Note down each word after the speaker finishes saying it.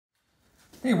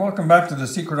Hey, welcome back to the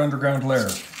secret underground lair.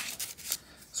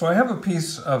 So I have a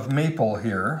piece of maple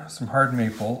here, some hard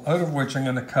maple, out of which I'm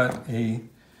going to cut a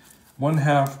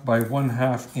 1/2 by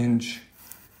 1/2 inch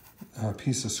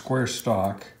piece of square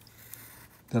stock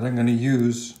that I'm going to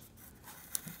use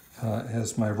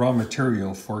as my raw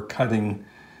material for cutting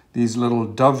these little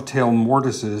dovetail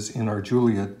mortises in our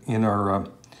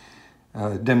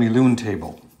DemiLune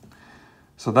table.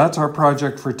 So that's our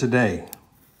project for today.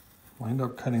 I'll end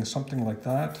up cutting something like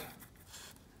that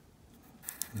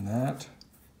and that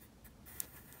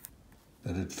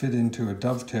it'd fit into a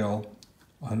dovetail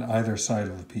on either side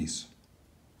of the piece.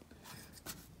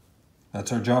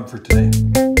 That's our job for today. So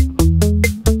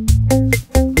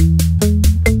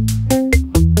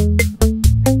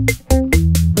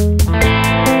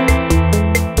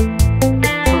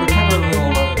to cut our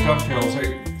little dovetails,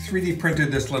 I 3D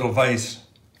printed this little vise,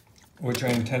 which I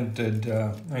intended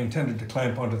to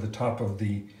clamp onto the top of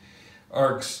the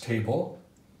arcs table.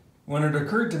 When it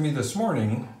occurred to me this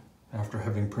morning, after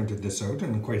having printed this out,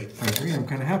 and quite frankly, I'm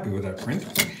kind of happy with that print.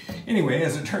 Anyway,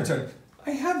 as it turns out,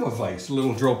 I have a vise, a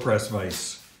little drill press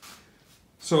vise.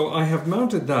 So I have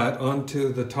mounted that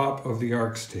onto the top of the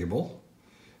arcs table,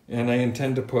 and I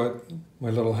intend to put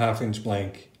my little 1/2 inch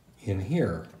blank in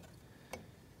here.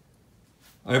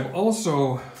 I've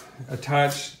also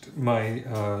attached my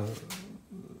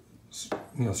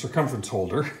circumference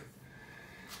holder,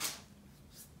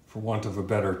 for want of a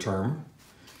better term,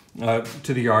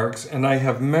 to the arcs, and I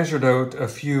have measured out a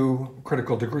few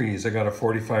critical degrees. I got a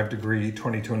 45 degree,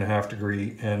 22.5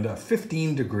 degree, and a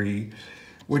 15 degree,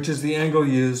 which is the angle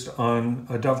used on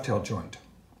a dovetail joint.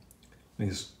 At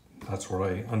least that's what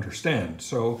I understand.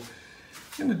 So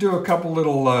I'm going to do a couple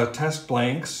little test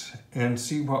blanks and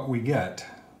see what we get.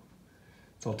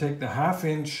 So I'll take the 1/2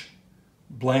 inch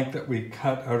blank that we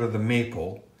cut out of the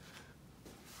maple,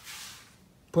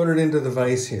 put it into the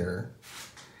vise here,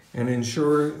 and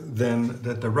ensure then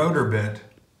that the router bit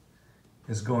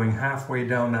is going halfway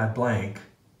down that blank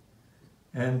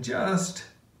and just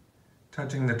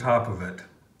touching the top of it.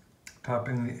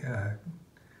 I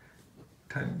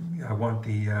want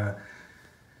the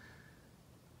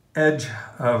edge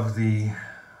of the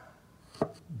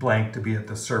blank to be at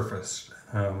the surface.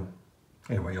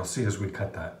 Anyway, you'll see as we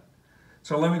cut that.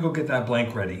 So let me go get that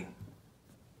blank ready.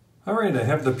 All right, I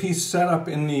have the piece set up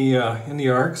in the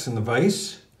arcs, in the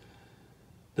vise.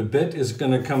 The bit is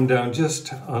going to come down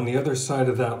just on the other side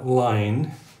of that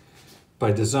line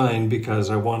by design, because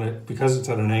I want it, because it's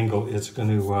at an angle, it's going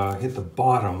to hit the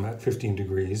bottom at 15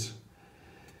 degrees.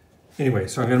 Anyway,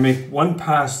 so I'm going to make one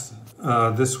pass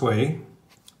this way,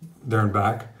 there and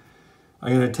back.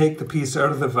 I'm going to take the piece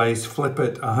out of the vise, flip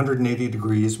it 180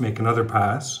 degrees, make another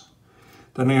pass.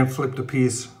 Then I'm going to flip the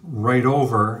piece right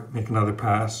over, make another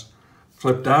pass,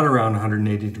 flip that around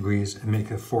 180 degrees, and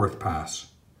make a 4th pass.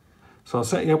 So I'll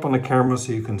set you up on the camera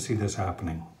so you can see this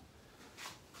happening.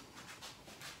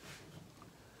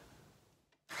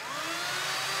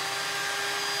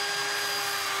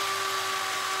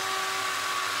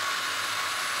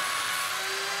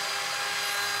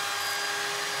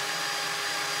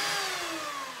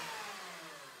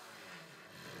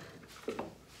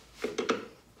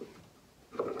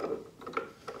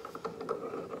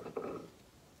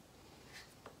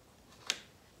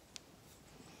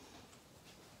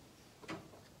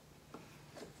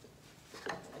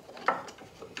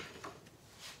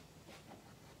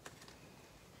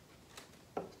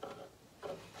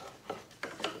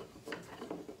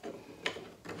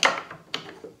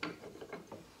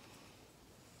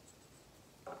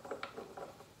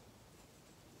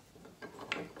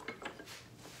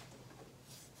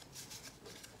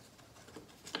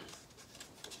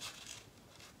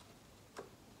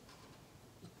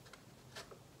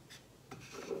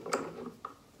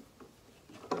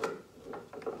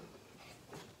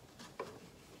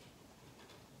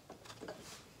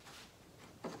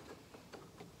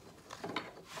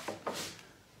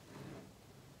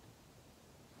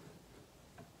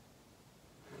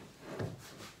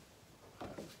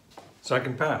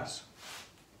 Second pass.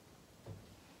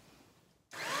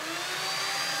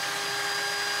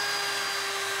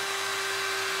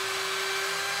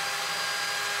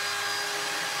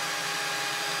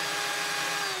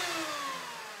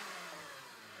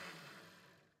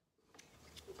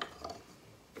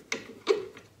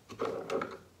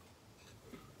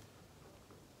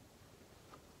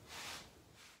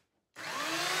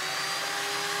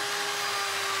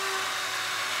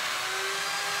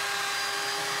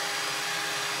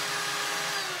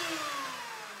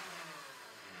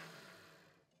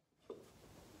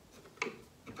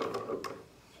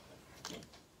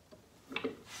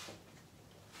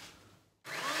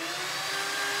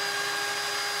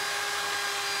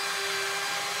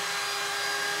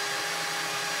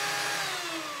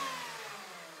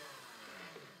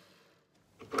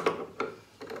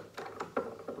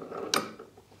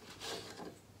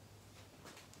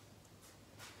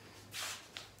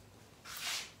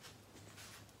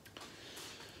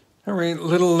 All right,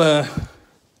 little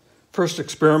first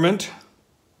experiment.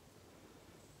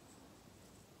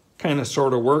 Kind of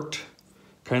sort of worked,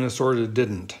 kind of sort of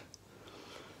didn't.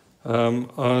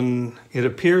 It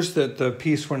appears that the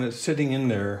piece, when it's sitting in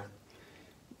there,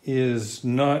 is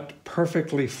not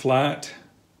perfectly flat.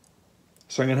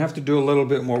 So I'm going to have to do a little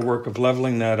bit more work of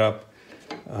leveling that up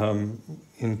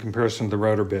in comparison to the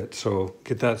router bit. So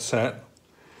get that set.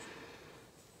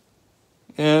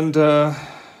 And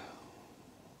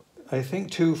I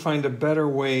think to find a better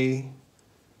way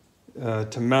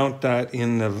to mount that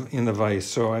in the vise.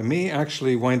 So I may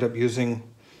actually wind up using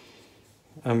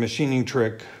a machining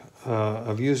trick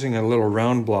of using a little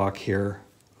round block here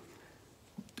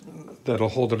that'll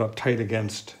hold it up tight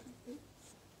against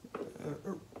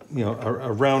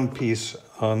a round piece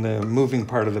on the moving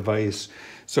part of the vise,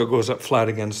 so it goes up flat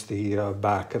against the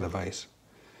back of the vise.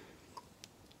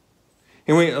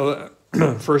 Anyway,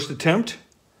 first attempt.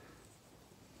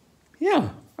 Yeah,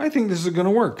 I think this is going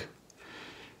to work.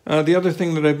 The other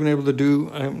thing that I've been able to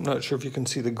do, I'm not sure if you can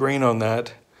see the grain on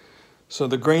that. So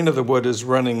the grain of the wood is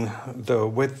running the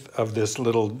width of this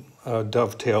little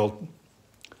dovetail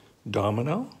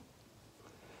domino.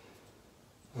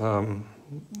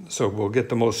 So we'll get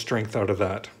the most strength out of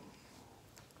that.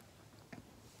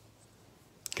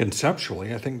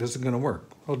 Conceptually, I think this is going to work.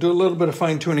 I'll do a little bit of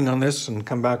fine tuning on this and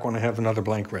come back when I have another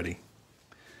blank ready.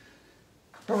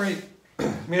 All right,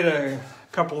 made a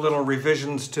couple little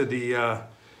revisions to the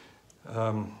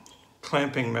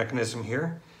clamping mechanism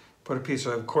here. Put a piece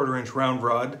of 1/4 inch round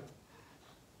rod,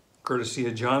 courtesy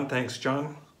of John. Thanks,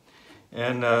 John.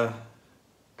 And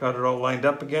got it all lined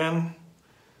up again.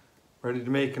 Ready to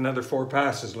make another 4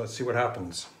 passes. Let's see what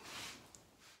happens.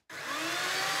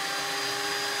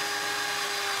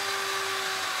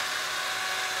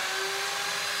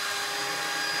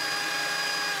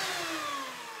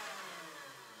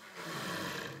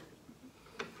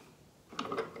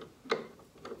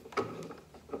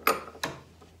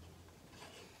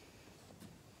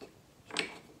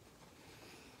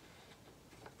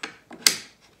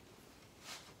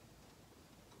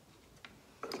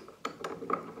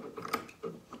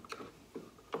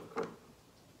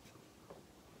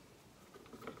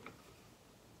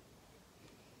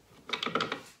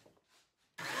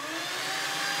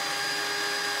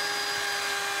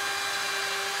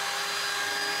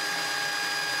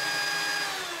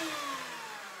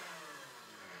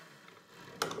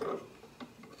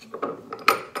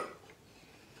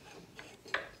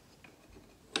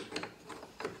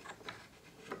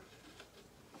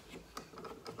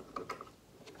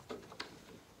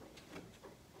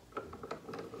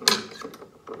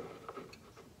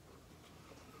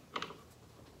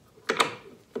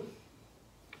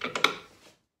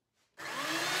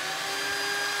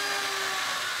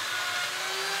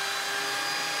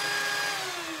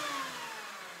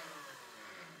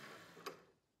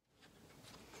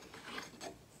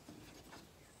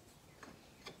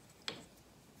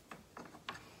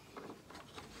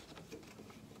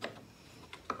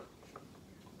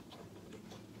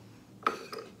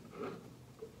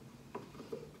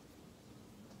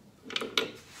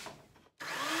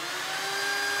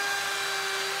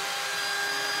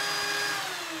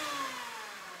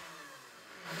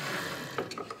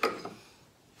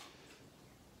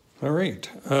 All right,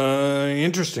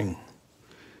 interesting.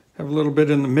 Have a little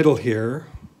bit in the middle here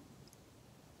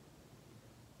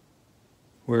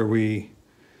where we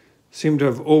seem to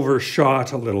have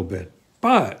overshot a little bit,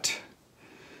 but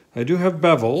I do have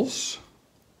bevels.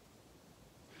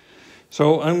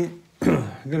 So I'm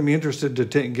going to be interested to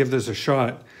give this a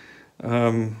shot.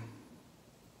 What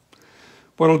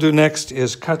I'll do next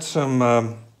is cut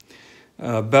some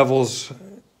bevels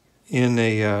in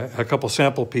a couple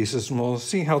sample pieces, and we'll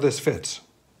see how this fits.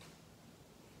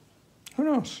 Who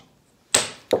knows?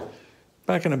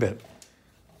 Back in a bit.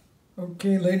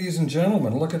 Okay, ladies and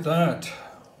gentlemen, look at that.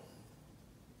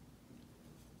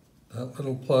 That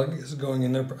little plug is going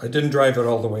in there. I didn't drive it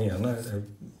all the way in. This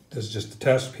is just a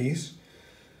test piece.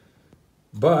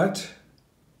 But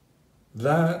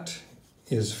that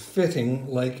is fitting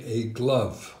like a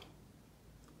glove.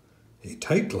 A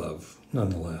tight glove,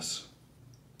 nonetheless.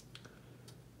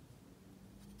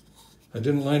 I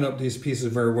didn't line up these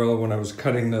pieces very well when I was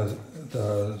cutting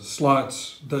the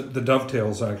slots, the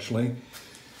dovetails actually.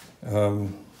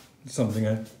 Something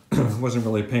I wasn't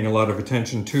really paying a lot of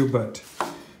attention to, but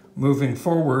moving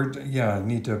forward, yeah, I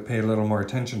need to pay a little more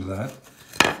attention to that.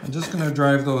 I'm just going to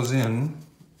drive those in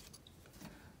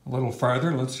a little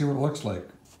farther. Let's see what it looks like.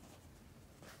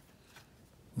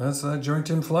 That's that joint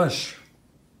in flush.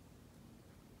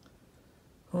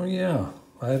 Oh yeah,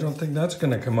 I don't think that's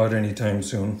going to come out anytime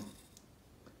soon.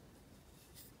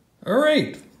 All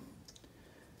right,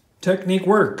 technique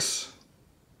works.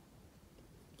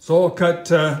 So I'll cut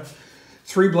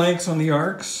 3 blanks on the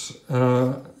arcs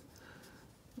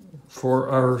for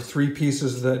our 3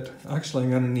 pieces that, actually I'm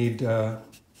going to need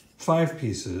 5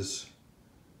 pieces.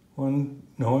 I'm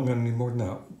going to need more than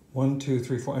that. 1, 2,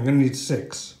 3, 4, I'm going to need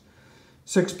 6.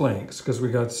 6 blanks because we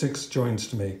got 6 joints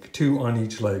to make, 2 on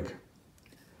each leg.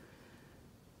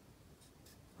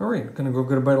 All right, I'm going to go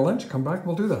get a bite of lunch, come back and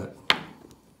we'll do that.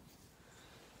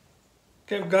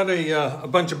 Okay, I've got a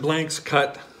bunch of blanks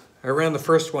cut. I ran the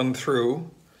first one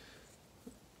through.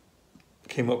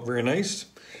 Came up very nice.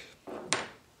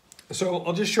 So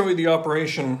I'll just show you the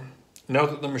operation now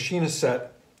that the machine is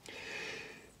set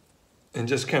and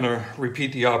just kind of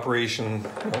repeat the operation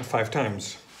 5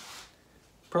 times.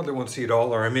 Probably won't see it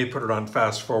all, or I may put it on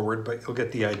fast forward, but you'll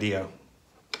get the idea.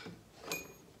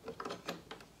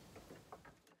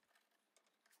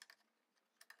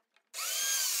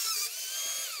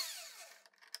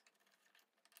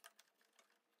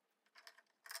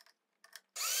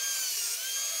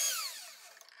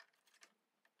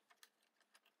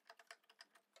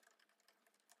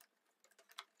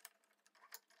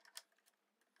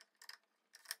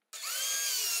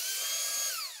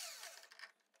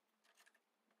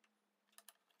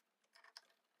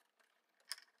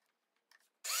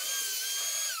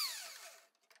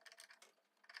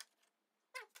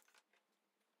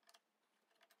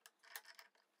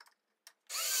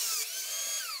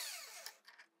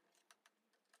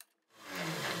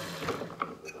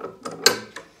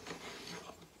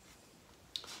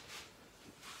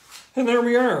 And there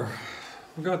we are.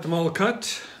 We got them all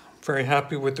cut. Very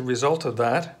happy with the result of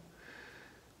that.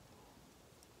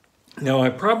 Now I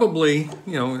probably,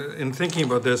 in thinking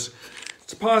about this,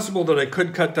 it's possible that I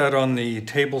could cut that on the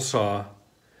table saw.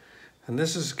 And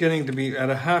this is getting to be at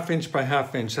a 1/2 inch by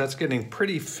 1/2 inch. That's getting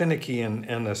pretty finicky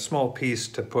and a small piece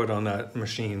to put on that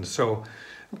machine. So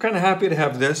I'm kind of happy to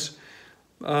have this.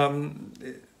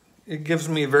 It gives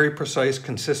me a very precise,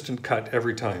 consistent cut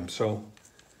every time. So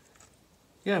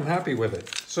yeah, I'm happy with it.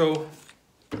 So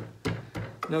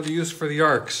now the use for the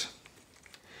arcs.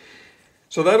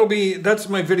 So that's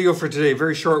my video for today.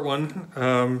 Very short one.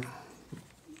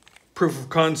 Proof of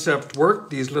concept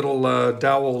work. These little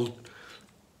dowel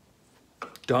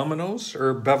dominoes,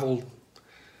 or bevel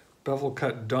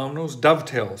cut dominoes,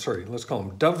 dovetail, sorry, let's call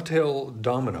them dovetail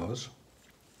dominoes,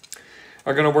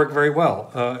 are going to work very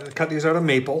well. Cut these out of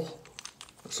maple,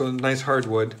 so nice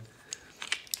hardwood.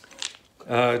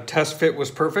 Test fit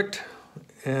was perfect,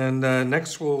 and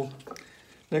next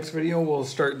video we'll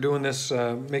start doing this,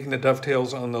 making the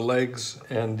dovetails on the legs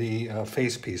and the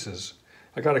face pieces.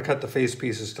 I got to cut the face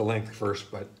pieces to length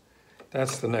first, but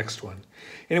that's the next one.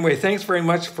 Anyway, thanks very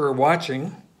much for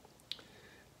watching.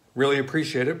 Really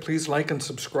appreciate it. Please like and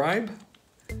subscribe,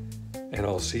 and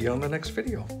I'll see you on the next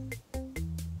video.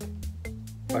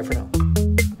 Bye for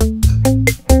now.